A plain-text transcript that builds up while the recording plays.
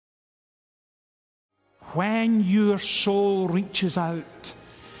when your soul reaches out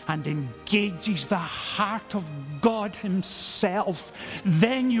and engages the heart of God himself,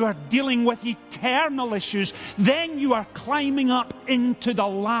 then you are dealing with eternal issues. Then you are climbing up into the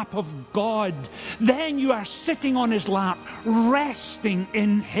lap of God. Then you are sitting on his lap, resting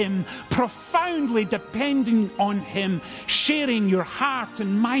in him, profoundly depending on him, sharing your heart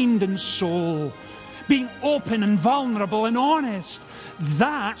and mind and soul, being open and vulnerable and honest.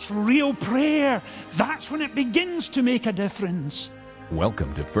 That's real prayer. That's when it begins to make a difference.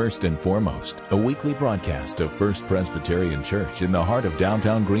 Welcome to First and Foremost, a weekly broadcast of First Presbyterian Church in the heart of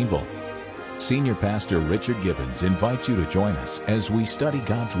downtown Greenville. Senior Pastor Richard Gibbons invites you to join us as we study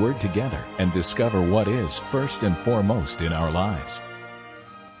God's Word together and discover what is first and foremost in our lives.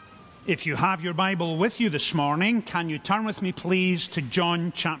 If you have your Bible with you this morning, can you turn with me, please, to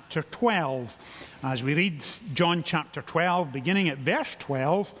John chapter 12, as we read John chapter 12, beginning at verse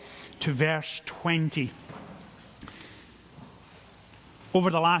 12 to verse 20. Over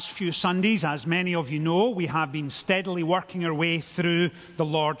the last few Sundays, as many of you know, we have been steadily working our way through the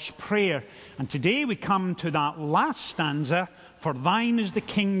Lord's Prayer. And today we come to that last stanza, "For thine is the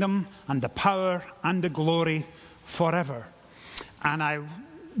kingdom and the power and the glory forever." And I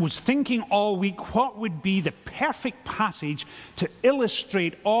was thinking all week, what would be the perfect passage to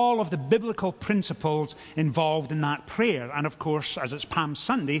illustrate all of the biblical principles involved in that prayer. And of course, as it's Palm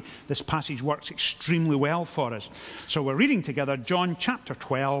Sunday, this passage works extremely well for us. So we're reading together John chapter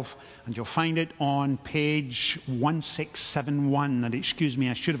 12, and you'll find it on page 1671. And excuse me,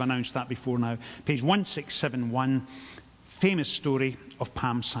 I should have announced that before now. Page 1671, famous story of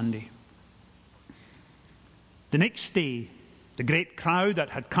Palm Sunday. The next day, the great crowd that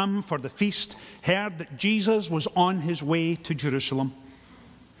had come for the feast heard that Jesus was on his way to Jerusalem.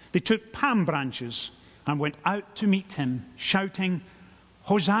 They took palm branches and went out to meet him, shouting,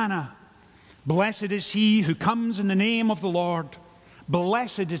 "Hosanna! Blessed is he who comes in the name of the Lord.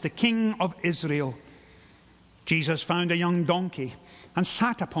 Blessed is the King of Israel." Jesus found a young donkey and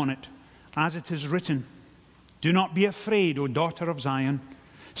sat upon it, as it is written, "Do not be afraid, O daughter of Zion.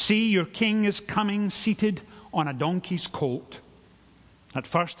 See, your king is coming seated on a donkey's colt." At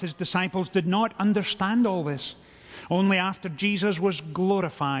first his disciples did not understand all this. Only after Jesus was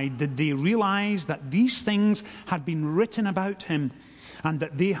glorified did they realize that these things had been written about him and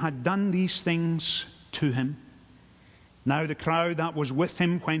that they had done these things to him. Now the crowd that was with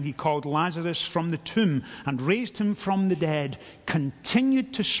him when he called Lazarus from the tomb and raised him from the dead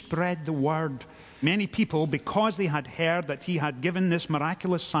continued to spread the word. Many people, because they had heard that he had given this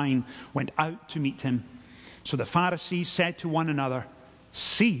miraculous sign, went out to meet him. So the Pharisees said to one another,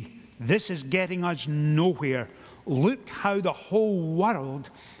 "See, this is getting us nowhere. Look how the whole world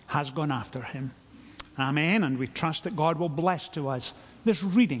has gone after him." Amen. And we trust that God will bless to us this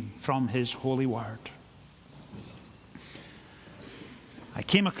reading from his holy word. I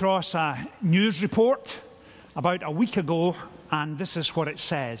came across a news report about a week ago, and this is what it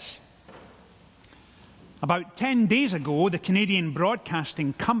says. About 10 days ago, the Canadian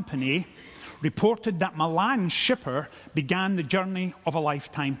Broadcasting Company reported that Milan Schipper began the journey of a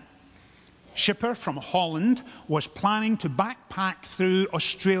lifetime. Schipper from Holland was planning to backpack through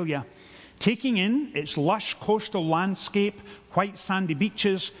Australia, taking in its lush coastal landscape, white sandy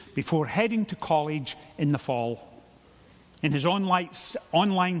beaches, before heading to college in the fall. In his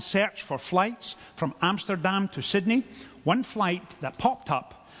online search for flights from Amsterdam to Sydney, one flight that popped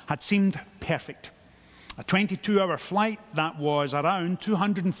up had seemed perfect. A 22-hour flight that was around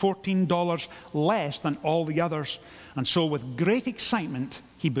 $214 less than all the others. And so with great excitement,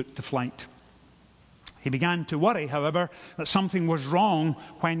 he booked the flight. He began to worry, however, that something was wrong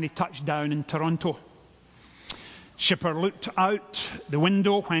when they touched down in Toronto. Schipper looked out the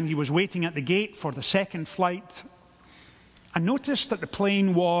window when he was waiting at the gate for the second flight and noticed that the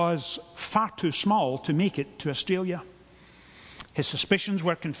plane was far too small to make it to Australia. His suspicions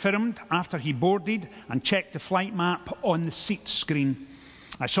were confirmed after he boarded and checked the flight map on the seat screen.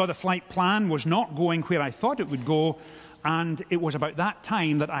 I saw the flight plan was not going where I thought it would go, and it was about that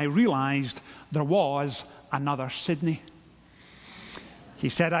time that I realized there was another Sydney. He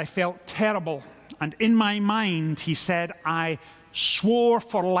said, "I felt terrible, and in my mind," he said, "I swore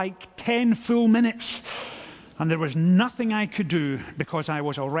for like 10 full minutes, and there was nothing I could do because I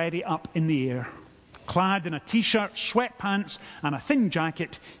was already up in the air." Clad in a t-shirt, sweatpants, and a thin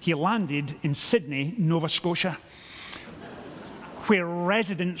jacket, he landed in Sydney, Nova Scotia, where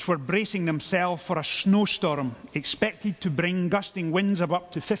residents were bracing themselves for a snowstorm, expected to bring gusting winds of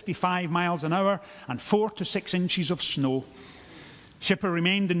up to 55 miles an hour and 4 to 6 inches of snow. Shipper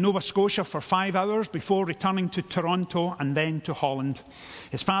remained in Nova Scotia for 5 hours before returning to Toronto and then to Holland.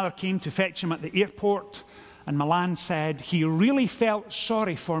 His father came to fetch him at the airport, and Milan said he really felt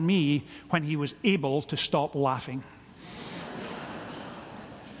sorry for me when he was able to stop laughing.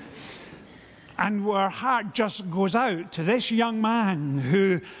 And our heart just goes out to this young man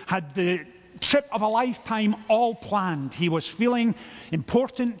who had the trip of a lifetime all planned. He was feeling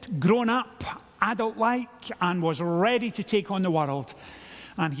important, grown up, adult-like, and was ready to take on the world.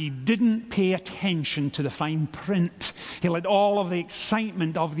 And he didn't pay attention to the fine print. He let all of the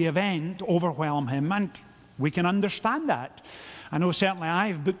excitement of the event overwhelm him, and we can understand that. I know certainly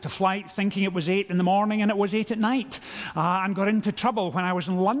I've booked a flight thinking it was 8 in the morning and it was 8 at night, and got into trouble when I was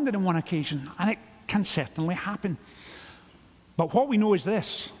in London on one occasion, and it can certainly happen. But what we know is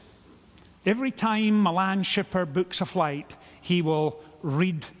this: every time Milan Shipper books a flight, he will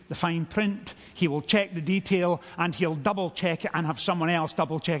read the fine print, he will check the detail, and he'll double check it and have someone else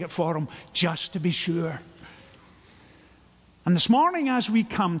double check it for him just to be sure. And this morning, as we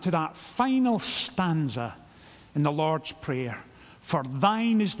come to that final stanza in the Lord's Prayer, for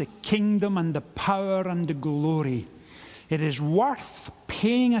thine is the kingdom and the power and the glory, it is worth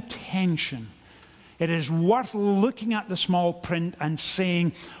paying attention. It is worth looking at the small print and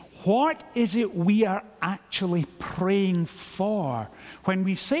saying, what is it we are actually praying for when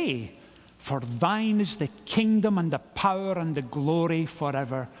we say, for thine is the kingdom and the power and the glory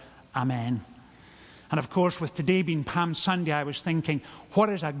forever. Amen. And of course, with today being Palm Sunday, I was thinking, what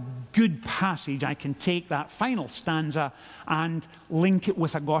is a good passage I can take that final stanza and link it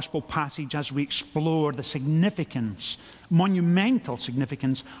with a gospel passage as we explore the significance, monumental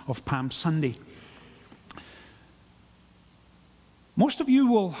significance of Palm Sunday. Most of you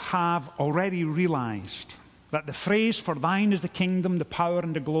will have already realized that the phrase, for thine is the kingdom, the power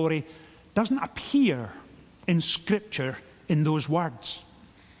and the glory, doesn't appear in Scripture in those words.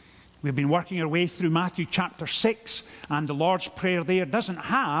 We've been working our way through Matthew chapter 6, and the Lord's Prayer there doesn't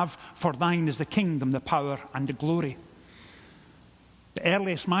have, for thine is the kingdom, the power and the glory. The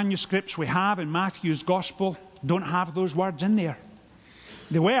earliest manuscripts we have in Matthew's Gospel don't have those words in there.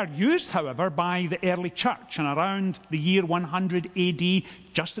 They were used, however, by the early church, and around the year 100 AD,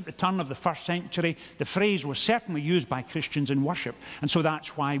 just at the turn of the first century, the phrase was certainly used by Christians in worship, and so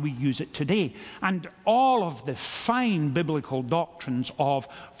that's why we use it today. And all of the fine biblical doctrines of,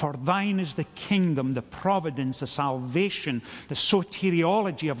 for thine is the kingdom, the providence, the salvation, the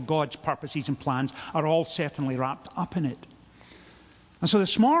soteriology of God's purposes and plans are all certainly wrapped up in it. And so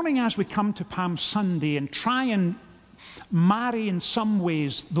this morning, as we come to Palm Sunday and try and marry in some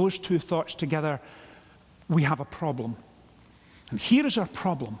ways those two thoughts together, we have a problem. And here is our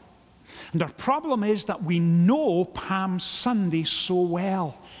problem. And our problem is that we know Palm Sunday so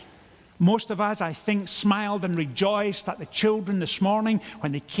well. Most of us, I think, smiled and rejoiced at the children this morning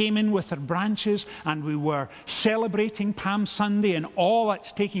when they came in with their branches and we were celebrating Palm Sunday and all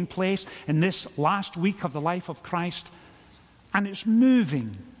that's taking place in this last week of the life of Christ. And it's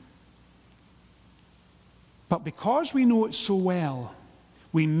moving. But because we know it so well,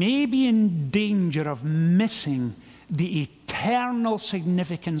 we may be in danger of missing the eternal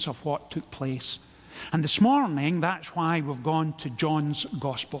significance of what took place. And this morning, that's why we've gone to John's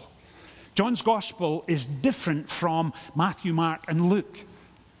Gospel. John's Gospel is different from Matthew, Mark, and Luke.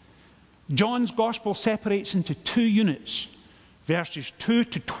 John's Gospel separates into 2 units. Verses 2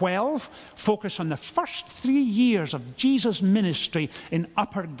 to 12 focus on the first 3 years of Jesus' ministry in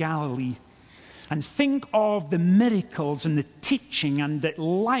Upper Galilee. And think of the miracles and the teaching and the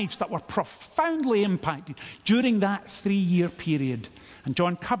lives that were profoundly impacted during that 3-year period. And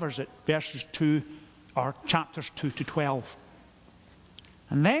John covers it, chapters 2 to 12.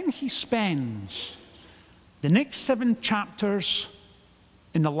 And then he spends the next 7 chapters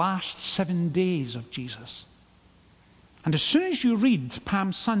in the last 7 days of Jesus. And as soon as you read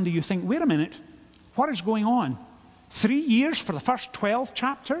Palm Sunday, you think, wait a minute, what is going on? 3 years for the first 12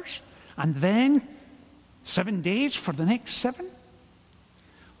 chapters? And then 7 days for the next 7?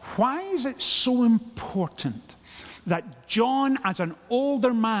 Why is it so important that John, as an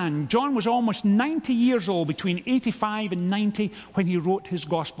older man, John was almost 90 years old, between 85 and 90 when he wrote his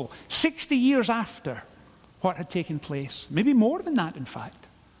gospel, 60 years after what had taken place, maybe more than that in fact.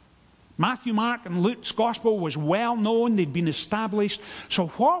 Matthew, Mark, and Luke's gospel was well known. They'd been established. So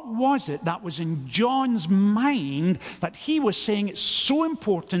what was it that was in John's mind that he was saying it's so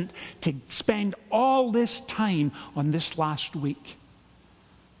important to spend all this time on this last week?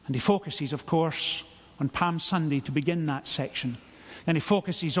 And he focuses, of course, on Palm Sunday to begin that section. And he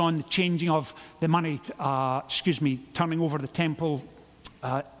focuses on the changing of the money, turning over the temple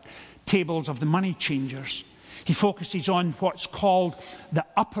tables of the money changers. He focuses on what's called the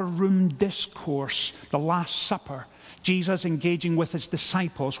upper room discourse, the Last Supper. Jesus engaging with his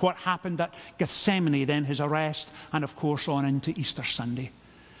disciples, what happened at Gethsemane, then his arrest, and of course on into Easter Sunday.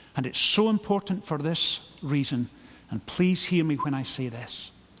 And it's so important for this reason, and please hear me when I say this,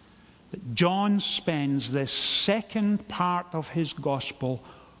 that John spends this second part of his gospel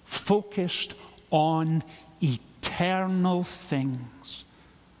focused on eternal things.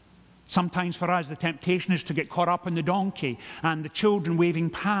 Sometimes for us, the temptation is to get caught up in the donkey and the children waving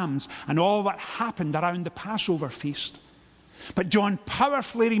palms and all that happened around the Passover feast. But John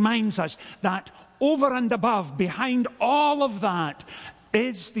powerfully reminds us that over and above, behind all of that,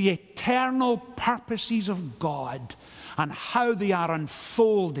 is the eternal purposes of God and how they are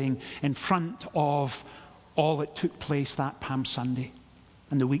unfolding in front of all that took place that Palm Sunday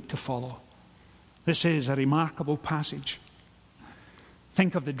and the week to follow. This is a remarkable passage.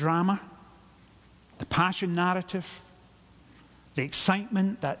 Think of the drama, the passion narrative, the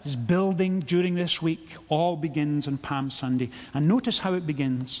excitement that is building during this week. All begins on Palm Sunday. And notice how it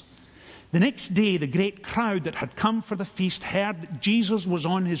begins. The next day, the great crowd that had come for the feast heard that Jesus was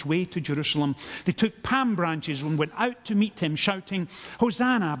on his way to Jerusalem. They took palm branches and went out to meet him, shouting,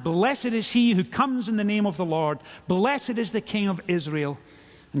 "Hosanna, blessed is he who comes in the name of the Lord. Blessed is the King of Israel."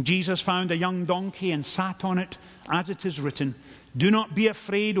 And Jesus found a young donkey and sat on it, as it is written, "Do not be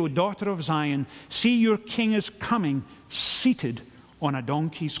afraid, O daughter of Zion. See, your king is coming, seated on a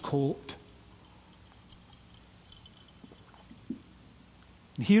donkey's colt."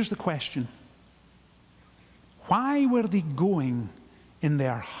 And here's the question. Why were they going in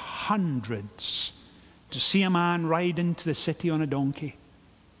their hundreds to see a man ride into the city on a donkey?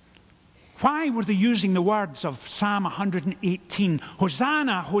 Why were they using the words of Psalm 118,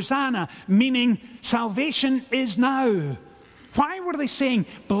 "Hosanna, Hosanna," meaning salvation is now? Why were they saying,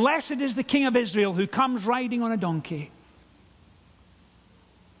 "Blessed is the King of Israel who comes riding on a donkey"?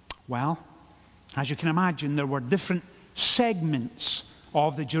 Well, as you can imagine, there were different segments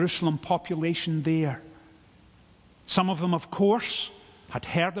of the Jerusalem population there. Some of them, of course, had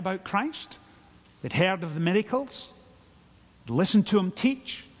heard about Christ. They'd heard of the miracles. They'd listened to him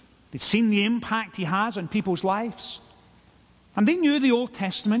teach. They'd seen the impact he has on people's lives. And they knew the Old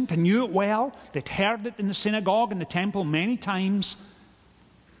Testament and knew it well. They'd heard it in the synagogue and the temple many times.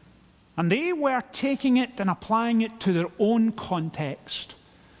 And they were taking it and applying it to their own context.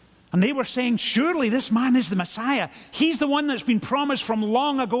 And they were saying, surely this man is the Messiah. He's the one that's been promised from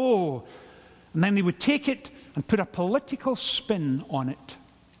long ago. And then they would take it and put a political spin on it.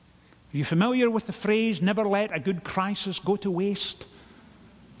 Are you familiar with the phrase, "Never let a good crisis go to waste"?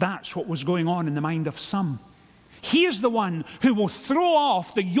 That's what was going on in the mind of some. He is the one who will throw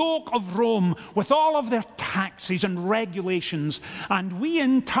off the yoke of Rome with all of their taxes and regulations, and we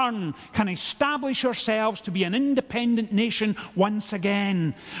in turn can establish ourselves to be an independent nation once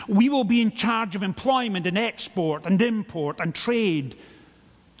again. We will be in charge of employment and export and import and trade,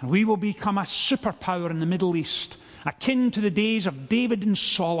 and we will become a superpower in the Middle East, akin to the days of David and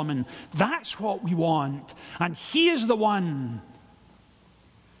Solomon. That's what we want, and he is the one.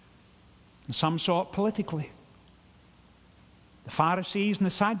 And some saw it politically. The Pharisees and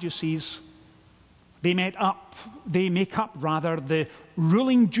the Sadducees, they make up the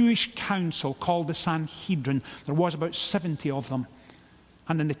ruling Jewish council called the Sanhedrin. There was about 70 of them.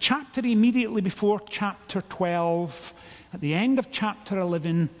 And in the chapter immediately before chapter 12, at the end of chapter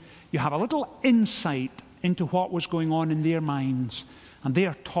 11, you have a little insight into what was going on in their minds. And they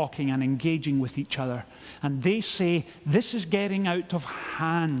are talking and engaging with each other. And they say, this is getting out of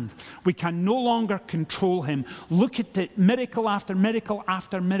hand. We can no longer control him. Look at it, miracle after miracle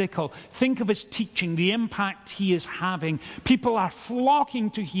after miracle. Think of his teaching, the impact he is having. People are flocking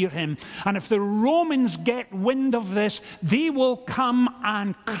to hear him. And if the Romans get wind of this, they will come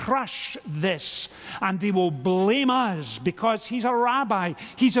and crush this. And they will blame us because he's a rabbi,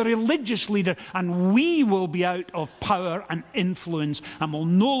 he's a religious leader, and we will be out of power and influence and will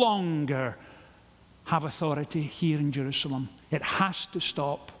no longer have authority here in Jerusalem. It has to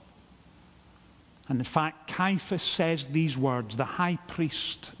stop. And in fact, Caiaphas says these words, the high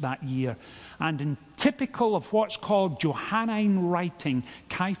priest that year. And in typical of what's called Johannine writing,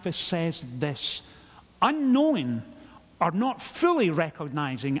 Caiaphas says this, unknowing or not fully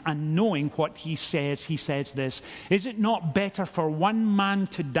recognizing and knowing what he says this, is it not better for one man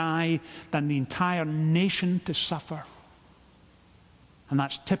to die than the entire nation to suffer? And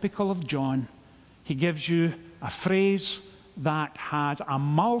that's typical of John. He gives you a phrase that has a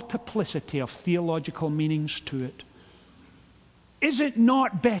multiplicity of theological meanings to it. Is it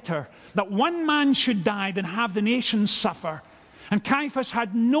not better that one man should die than have the nation suffer? And Caiaphas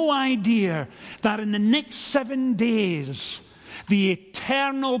had no idea that in the next 7 days, the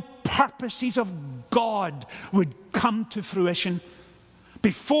eternal purposes of God would come to fruition.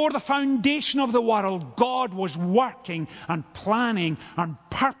 Before the foundation of the world, God was working and planning and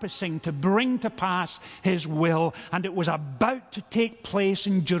purposing to bring to pass His will, and it was about to take place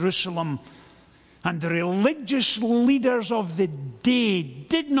in Jerusalem. And the religious leaders of the day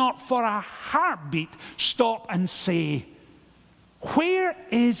did not for a heartbeat stop and say, "Where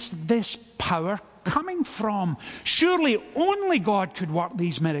is this power coming from? Surely only God could work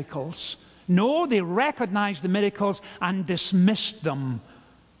these miracles." No, they recognized the miracles and dismissed them.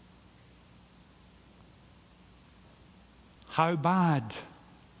 How bad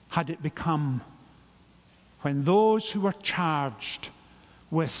had it become when those who were charged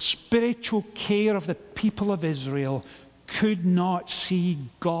with spiritual care of the people of Israel could not see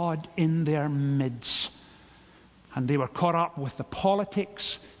God in their midst. And they were caught up with the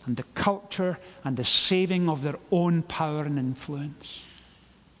politics and the culture and the saving of their own power and influence.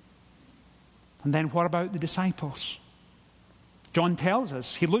 And then what about the disciples? John tells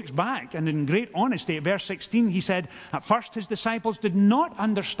us, he looks back, and in great honesty at verse 16 he said, at first his disciples did not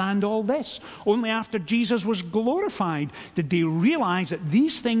understand all this. Only after Jesus was glorified did they realize that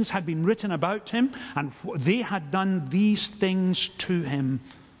these things had been written about him, and they had done these things to him.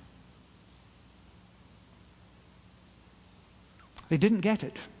 They didn't get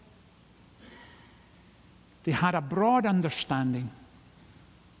it. They had a broad understanding,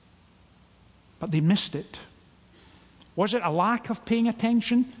 but they missed it. Was it a lack of paying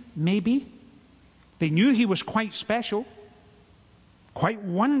attention? Maybe. They knew he was quite special, quite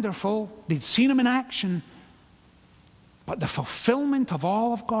wonderful. They'd seen him in action. But the fulfillment of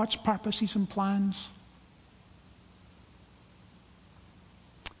all of God's purposes and plans?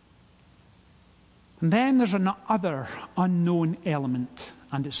 And then there's another unknown element,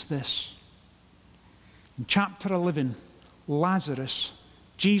 and it's this. In chapter 11, Lazarus,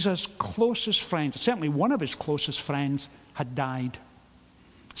 Jesus' closest friends, certainly one of his closest friends, had died.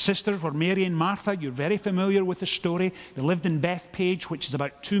 Sisters were Mary and Martha. You're very familiar with the story. They lived in Bethpage, which is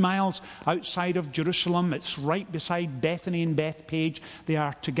about 2 miles outside of Jerusalem. It's right beside Bethany and Bethpage. They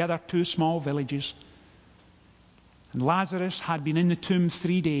are together 2 small villages. And Lazarus had been in the tomb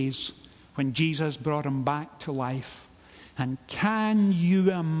 3 days when Jesus brought him back to life. And can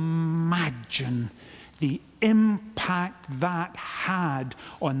you imagine the impact that had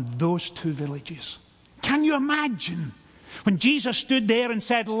on those 2 villages? Can you imagine when Jesus stood there and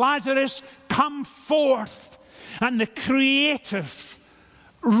said, "Lazarus, come forth," and the creative,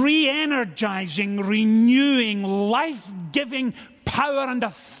 re-energizing, renewing, life-giving power and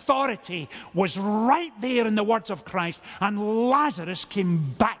authority was right there in the words of Christ, and Lazarus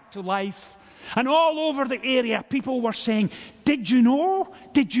came back to life. And all over the area people were saying, "Did you know?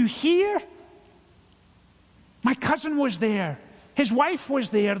 Did you hear? My cousin was there. His wife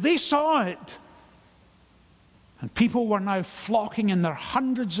was there. They saw it." And people were now flocking in their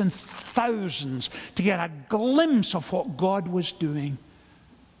hundreds and thousands to get a glimpse of what God was doing.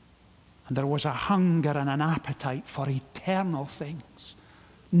 And there was a hunger and an appetite for eternal things.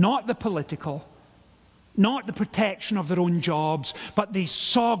 Not the political, not the protection of their own jobs, but they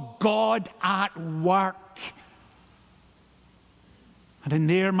saw God at work. And in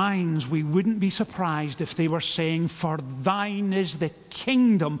their minds, we wouldn't be surprised if they were saying, "For thine is the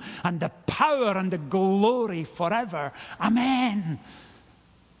kingdom and the power and the glory forever. Amen."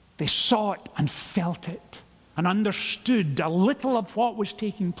 They saw it and felt it and understood a little of what was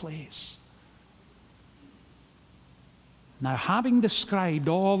taking place. Now, having described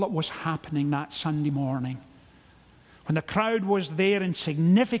all that was happening that Sunday morning, when the crowd was there in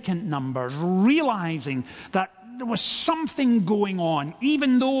significant numbers, realizing that there was something going on,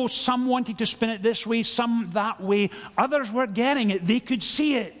 even though some wanted to spin it this way, some that way, others were getting it. They could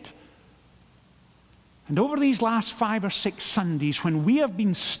see it. And over these last 5 or 6 Sundays, when we have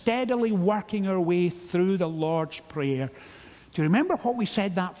been steadily working our way through the Lord's Prayer, do you remember what we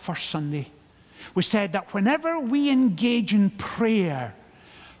said that first Sunday? We said that whenever we engage in prayer,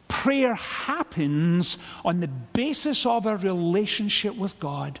 prayer happens on the basis of a relationship with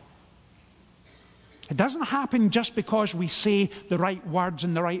God. It doesn't happen just because we say the right words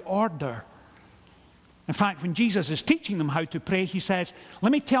in the right order. In fact, when Jesus is teaching them how to pray, he says,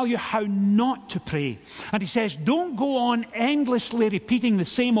 "Let me tell you how not to pray." And he says, don't go on endlessly repeating the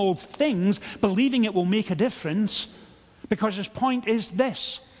same old things, believing it will make a difference, because his point is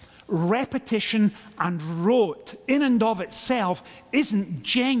this: repetition and rote in and of itself isn't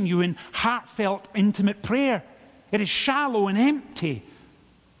genuine, heartfelt, intimate prayer. It is shallow and empty.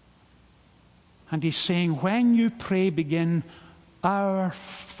 And he's saying, when you pray, begin Our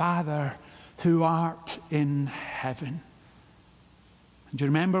Father who art in heaven. And do you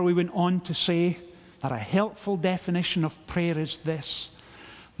remember we went on to say that a helpful definition of prayer is this,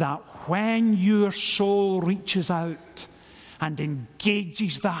 that when your soul reaches out and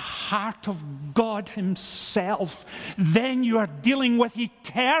engages the heart of God himself, then you are dealing with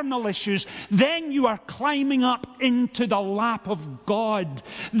eternal issues. Then you are climbing up into the lap of God.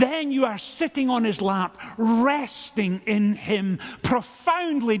 Then you are sitting on his lap, resting in him,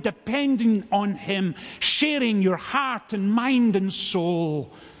 profoundly depending on him, sharing your heart and mind and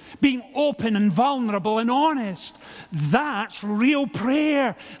soul, being open and vulnerable and honest. That's real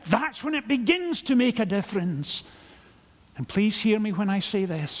prayer. That's when it begins to make a difference. And please hear me when I say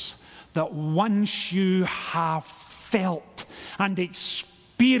this, that once you have felt and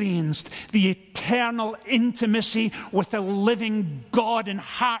experienced the eternal intimacy with the living God in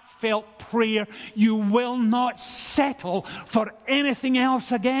heartfelt prayer, you will not settle for anything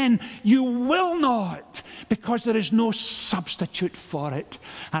else again. You will not, because there is no substitute for it.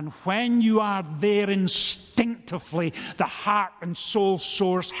 And when you are there instinctively, the heart and soul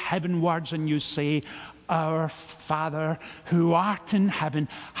soars heavenwards and you say, Our Father who art in heaven,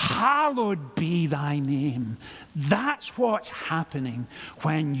 hallowed be thy name. That's what's happening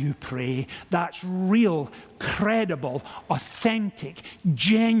when you pray. That's real, credible, authentic,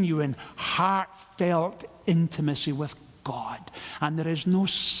 genuine, heartfelt intimacy with God. And there is no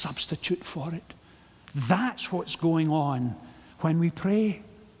substitute for it. That's what's going on when we pray.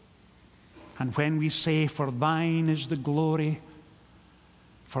 And when we say, for thine is the glory,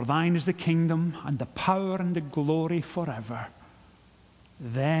 for thine is the kingdom and the power and the glory forever,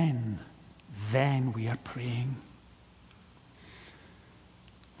 then we are praying.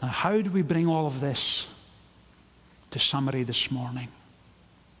 Now, how do we bring all of this to summary this morning?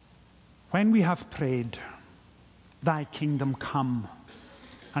 When we have prayed, thy kingdom come,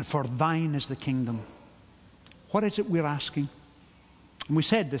 and for thine is the kingdom, what is it we're asking? And we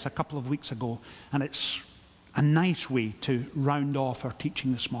said this a couple of weeks ago, and it's a nice way to round off our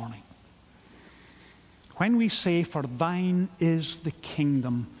teaching this morning. When we say, for thine is the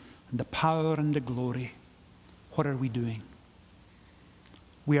kingdom and the power and the glory, what are we doing?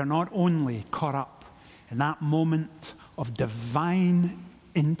 We are not only caught up in that moment of divine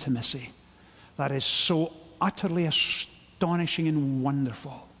intimacy that is so utterly astonishing and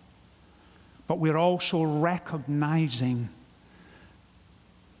wonderful, but we're also recognizing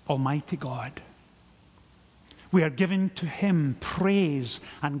Almighty God. We are giving to him praise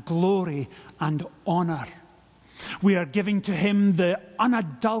and glory and honor. We are giving to him the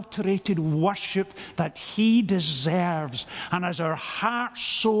unadulterated worship that he deserves. And as our hearts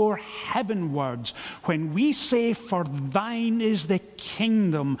soar heavenwards, when we say, for thine is the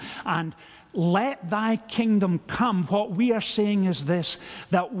kingdom and let thy kingdom come, what we are saying is this,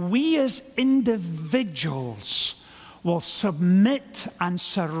 that we as individuals will submit and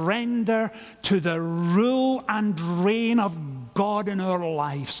surrender to the rule and reign of God in our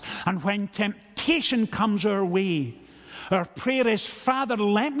lives. And when temptation comes our way, our prayer is, Father,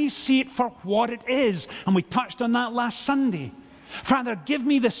 let me see it for what it is. And we touched on that last Sunday. Father, give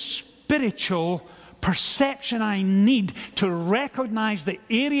me the spiritual perception I need to recognize the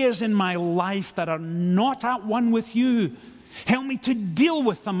areas in my life that are not at one with you. Help me to deal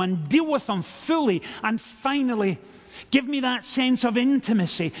with them and deal with them fully. And finally, give me that sense of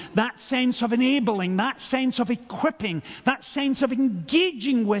intimacy, that sense of enabling, that sense of equipping, that sense of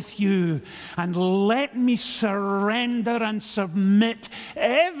engaging with you. And let me surrender and submit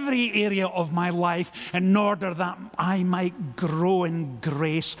every area of my life in order that I might grow in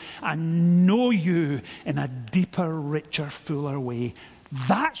grace and know you in a deeper, richer, fuller way.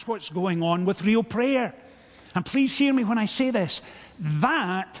 That's what's going on with real prayer. And please hear me when I say this.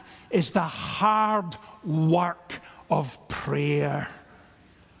 That is the hard work of prayer.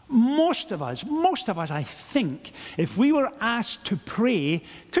 Most of us, I think, if we were asked to pray,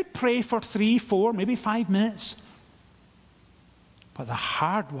 could pray for 3, 4, maybe 5 minutes. But the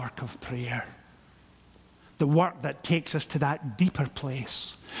hard work of prayer, the work that takes us to that deeper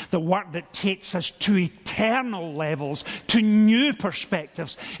place, the work that takes us to eternal levels, to new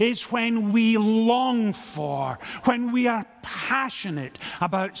perspectives, is when we long for, when we are passionate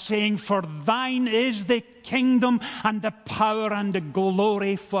about saying, for thine is the kingdom and the power and the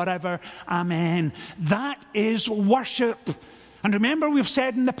glory forever. Amen. That is worship. And remember, we've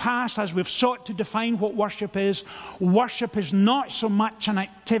said in the past, as we've sought to define what worship is not so much an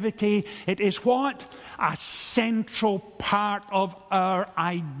activity. It is what? A central part of our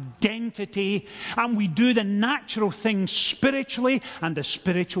identity. And we do the natural things spiritually and the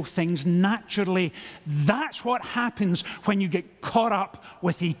spiritual things naturally. That's what happens when you get caught up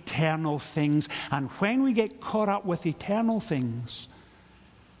with eternal things. And when we get caught up with eternal things,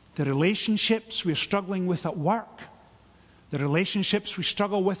 the relationships we're struggling with at work, the relationships we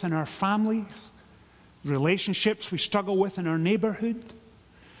struggle with in our families, the relationships we struggle with in our neighborhood,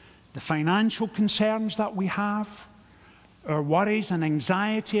 the financial concerns that we have, our worries and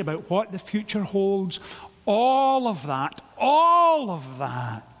anxiety about what the future holds, all of that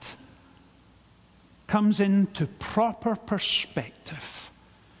comes into proper perspective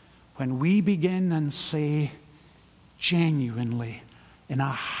when we begin and say genuinely, in a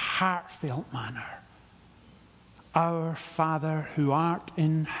heartfelt manner, Our Father who art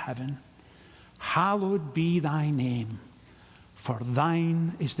in heaven, hallowed be thy name. For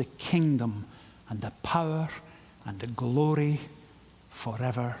thine is the kingdom and the power and the glory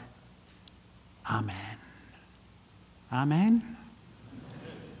forever. Amen. Amen.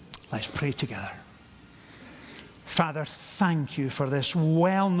 Let's pray together. Father, thank you for this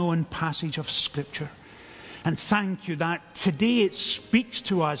well-known passage of Scripture. And thank you that today it speaks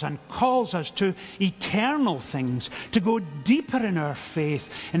to us and calls us to eternal things, to go deeper in our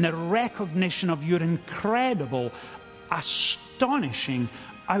faith, in the recognition of your incredible, astonishing,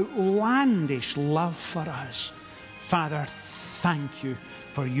 outlandish love for us. Father, thank you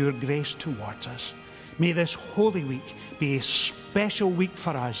for your grace towards us. May this Holy Week be a special week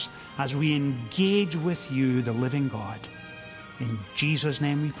for us as we engage with you, the living God. In Jesus'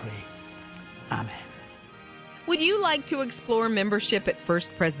 name we pray. Amen. Would you like to explore membership at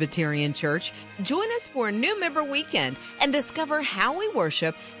First Presbyterian Church? Join us for a new member weekend and discover how we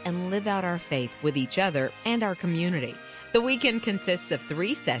worship and live out our faith with each other and our community. The weekend consists of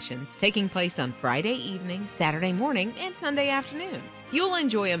 3 sessions taking place on Friday evening, Saturday morning, and Sunday afternoon. You'll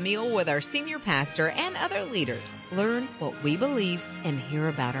enjoy a meal with our senior pastor and other leaders, learn what we believe, and hear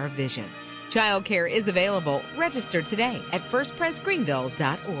about our vision. Childcare is available. Register today at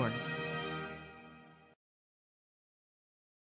firstpresgreenville.org.